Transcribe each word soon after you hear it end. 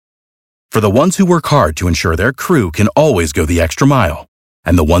For the ones who work hard to ensure their crew can always go the extra mile,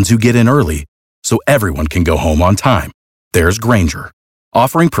 and the ones who get in early so everyone can go home on time, there's Grainger,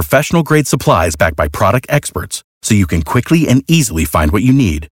 offering professional-grade supplies backed by product experts so you can quickly and easily find what you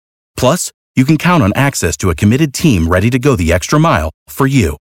need. Plus, you can count on access to a committed team ready to go the extra mile for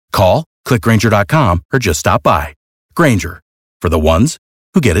you. Call, click Grainger.com, or just stop by. Grainger, for the ones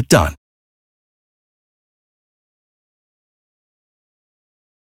who get it done.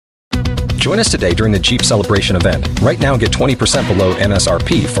 Join us today during the Jeep Celebration event. Right now, get 20% below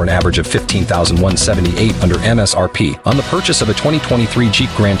MSRP for an average of $15,178 under MSRP on the purchase of a 2023 Jeep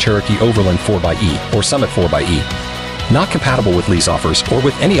Grand Cherokee Overland 4xE or Summit 4xE. Not compatible with lease offers or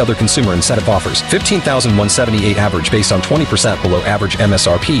with any other consumer incentive offers. $15,178 average based on 20% below average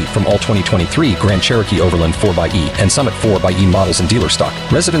MSRP from all 2023 Grand Cherokee Overland 4xE and Summit 4xE models in dealer stock.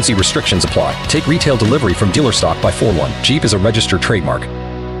 Residency restrictions apply. Take retail delivery from dealer stock by 4/1. Jeep is a registered trademark.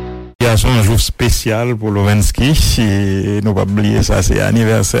 Il y a un jour spécial pour Lovensky, et nous pas oublier ça, c'est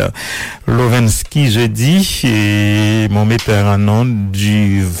anniversaire Lovensky jeudi, et mon metteur en ondes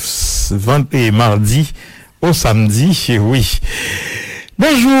du mardi au samedi, oui.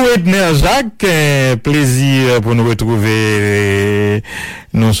 Bonjour Edner Jacques, plaisir pour nous retrouver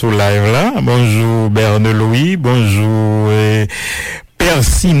nous sur live là. Bonjour Berne Louis, bonjour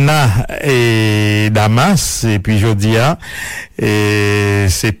Persina et Damas, et puis Jodia, et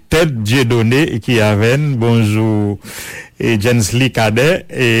c'est Ted Dieudonné qui avène, bonjour, et Jensly Cadet,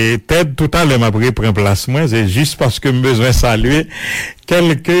 et Ted tout à l'heure m'a pris pour un place moi, c'est juste parce que j'ai besoin de saluer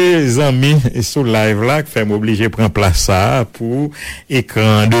quelques amis sur live là, qui fait m'obliger de prendre place ça, pour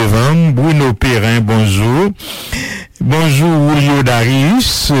écran devant, Bruno Perrin, bonjour, bonjour Julio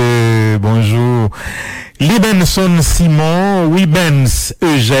Darius, bonjour, Libenson Simon, Wibens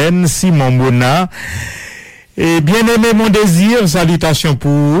Eugène, Simon Mona. Et bien-aimé mon désir, salutations pour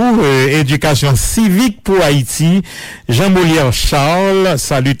vous, éducation civique pour Haïti, Jean Molière Charles,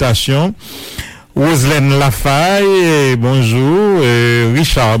 salutations. Roselaine Lafaye, bonjour,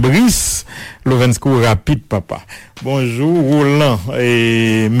 Richard Brice, Lovensco rapide papa. Bonjour Roland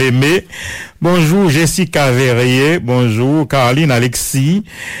et Mémé. Bonjour Jessica Verrier, bonjour Caroline Alexis.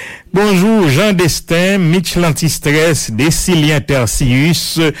 Bonjour Jean Destin, Mitch Lantistress, Décilien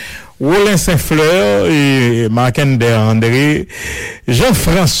Tertius, Roland Saint-Fleur et Marc-Ender André,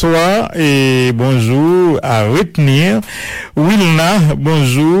 Jean-François et bonjour à retenir, Wilna,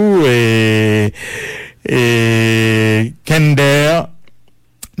 bonjour et Kender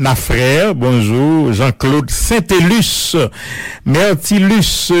Nafrère, bonjour, Jean-Claude Saint-Élus,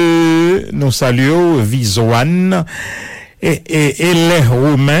 Mertilus, nous saluons, Visoine, et les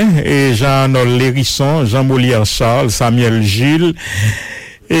Romains, et Jean-Nol Lérisson, Jean Molière Charles, Samuel Gilles,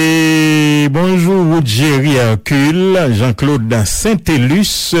 et bonjour Jerry Hercule, Jean-Claude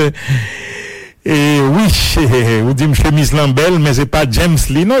Saint-Élus, et oui, vous dites chemise Lambelle, mais c'est pas James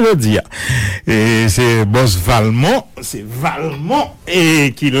Lee, non, je dis. Et c'est Boss Valmont, c'est Valmont,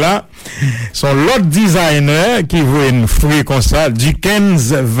 et qui là, son l'autre designer, qui veut une fruit comme ça,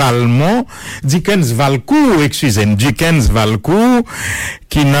 Dickens Valcourt,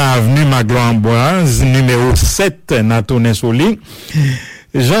 qui n'a avenue Magloire-Amboise, numéro 7, Natonnet Soli.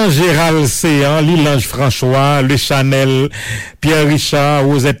 Jean-Gérald Séan, Lilange François, Le Chanel, Pierre Richard,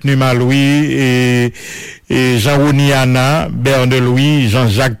 Rosette Numa-Louis et Jean-Rony Anna, Berne Louis,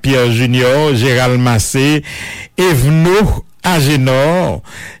 Jean-Jacques Pierre Junior, Gérald Massé, Evno Agénor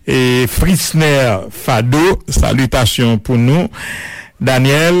et Fritzner Fado, salutations pour nous,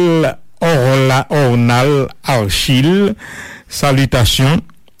 Daniel Ornal Archil, salutations,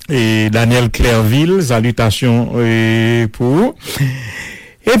 et Daniel Clairville, salutations pour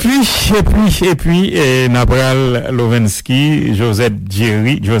et puis Nabral Lovensky, Joseph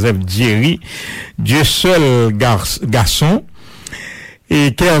Djerry, Dieu seul garçon,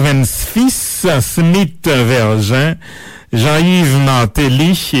 et Kervin fils, Smith Vergin, Jean-Yves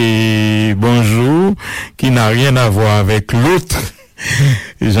Mantelli, et bonjour, qui n'a rien à voir avec l'autre,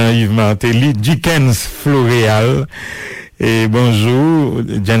 Jean-Yves Mantelli, Dickens Floréal, et bonjour,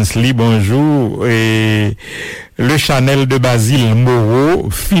 Jensly, bonjour, et le Chanel de Basile Moreau,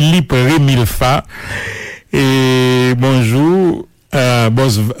 Philippe Rémilfa, et bonjour,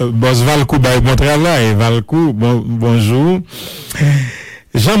 Boss Valcou, bon travail, Valcou, bonjour,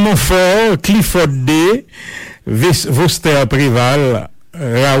 Jean Montfort, Clifford D, Voster Préval,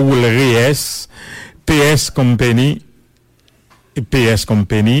 Raoul Reyes, PS Company,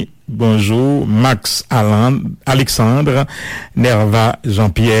 bonjour, Max Alexandre, Nerva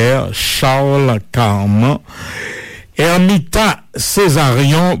Jean-Pierre, Charles Carman, Ermita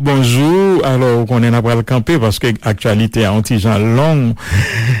Césarion, bonjour. Alors, on est après le camper parce que actualité a un petit genre long.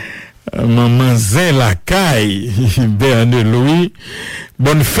 Maman Zin Lacaille, Bernard Louis.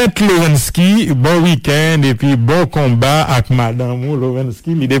 Bonne fête Lewinsky, bon week-end et puis bon combat avec Madame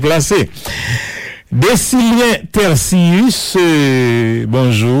Lewinsky, il est déplacé. Décilien Tertius,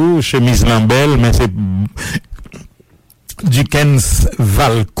 bonjour, chemise Lambelle, mais c'est Dukens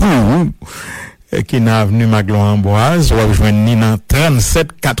Valcourt, qui n'a venu Maglon-Amboise, ou a rejoint Nina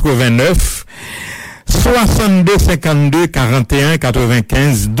 37 89 62 52 41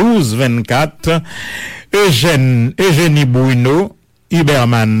 95 12 24 Eugénie Bruno,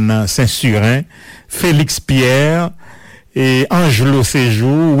 Huberman Saint-Surin, Félix Pierre et Angelo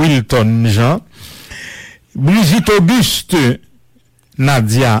Séjour, Wilton Jean, Brigitte Auguste,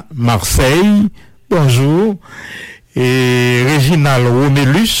 Nadia Marseille, bonjour, et Réginal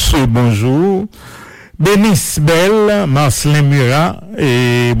Romélus, bonjour, Bénice Belle, Marcelin Murat,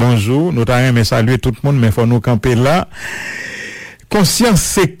 et bonjour, nous t'avons salué tout le monde, mais il faut nous camper là. Conscience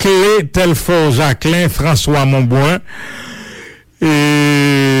c'est clé, Telfort Jacqueline, François Montboin,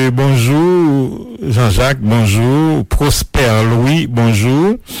 et bonjour, Jean-Jacques, bonjour, Prosper Louis,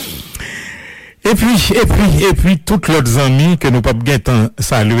 bonjour. Et puis, toutes les amis que nous pas bien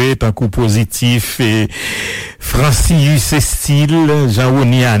saluer, tant coup positif, et Francius Estile,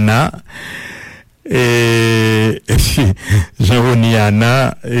 Jean-Roni Anna, et Jean-Roni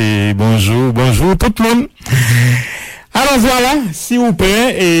Anna, et bonjour tout le monde. Alors voilà, s'il vous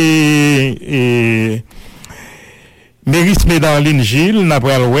plaît, et Méris Médarline Gilles,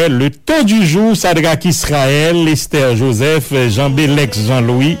 Nabralouet, le temps du jour, Sadrak Israël, Esther Joseph, Jean-Bélex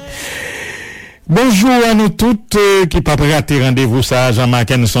Jean-Louis. Bonjour à nous toutes qui pas rater rendez-vous ça, Jean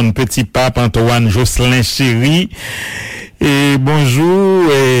Mackinson Petit Pape, Antoine Jocelyn Chéri. Et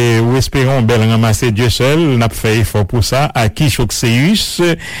bonjour et nous espérons bel ramasser Dieu seul, n'a fait effort pour ça, à qui Choxeus,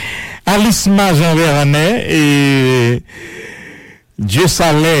 Alice Jean Vernet et Dieu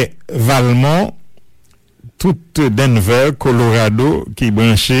Salé Valmont, toute Denver, Colorado qui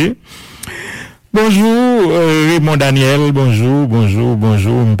branché. Bonjour, Raymond Daniel, bonjour,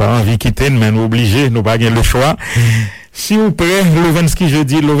 pas envie de quitter, mais nous obligés, nous pas le choix. Si vous plaît, Lewinsky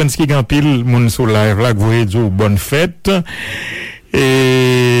jeudi, Lewinsky Gampil, moun sous live là, vous dire bonne fête.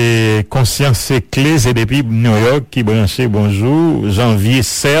 Et conscience c'est clé, c'est depuis New York qui branché, bonjour. Janvier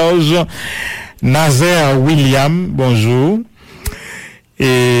Serge, Nazaire William, bonjour.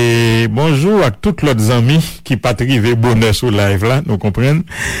 Et bonjour à toutes les amis qui pas arrivé bonheur sous live là, nous comprenons.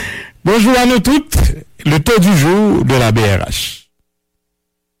 Bonjour à nous toutes, le taux du jour de la BRH.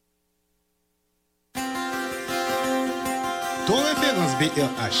 Ton référence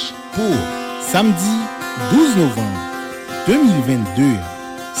BRH pour samedi 12 novembre 2022,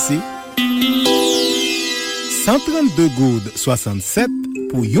 c'est 132 gourdes 67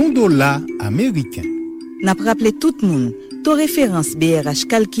 pour $1 américain. N'a pas rappelé tout le monde, ton référence BRH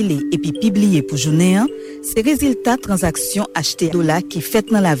calculée et puis publiée pour journée 1, c'est résultat transaction acheté $ qui fait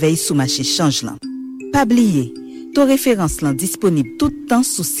dans la veille sous marché change là. Pas oublier, ton référence là disponible tout le temps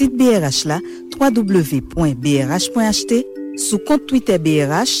sur site BRH là www.brh.ht, sous compte Twitter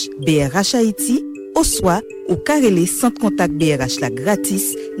BRH Haïti, ou soit au carrelé centre contact BRH là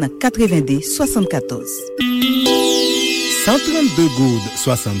gratis dans 82 74. 132 gourdes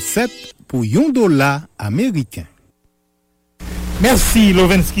 67 pour $1 américain. Merci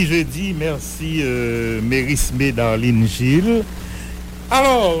Lewinsky jeudi, merci Méris Médarline Gilles.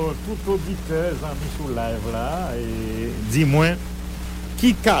 Alors, tout auditeur, amis sur live là, et dis-moi,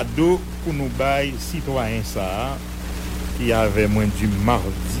 qui cadeau pour nous bailler citoyen ça, qui avait moins du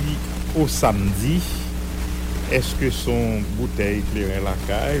mardi au samedi, est-ce que son bouteille éclairée la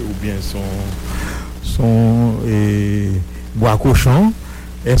caille ou bien son bois cochon,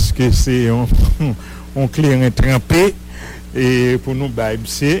 est-ce que c'est on clairin trempé et pour nous bailler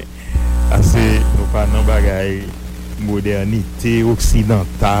c'est nous pas dans bagaille modernité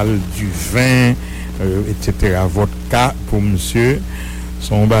occidentale du vin etc. vodka pour monsieur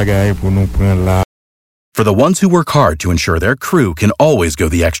son bagaille pour nous prendre là. For the ones who work hard to ensure their crew can always go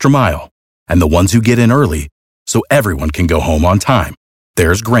the extra mile, and the ones who get in early so everyone can go home on time,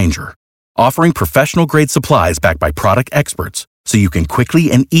 there's Grainger, offering professional-grade supplies backed by product experts so you can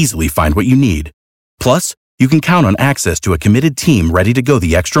quickly and easily find what you need. Plus, you can count on access to a committed team ready to go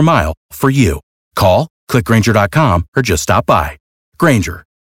the extra mile for you. Call, click Grainger.com, or just stop by. Grainger,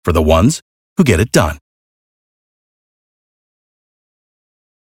 for the ones who get it done.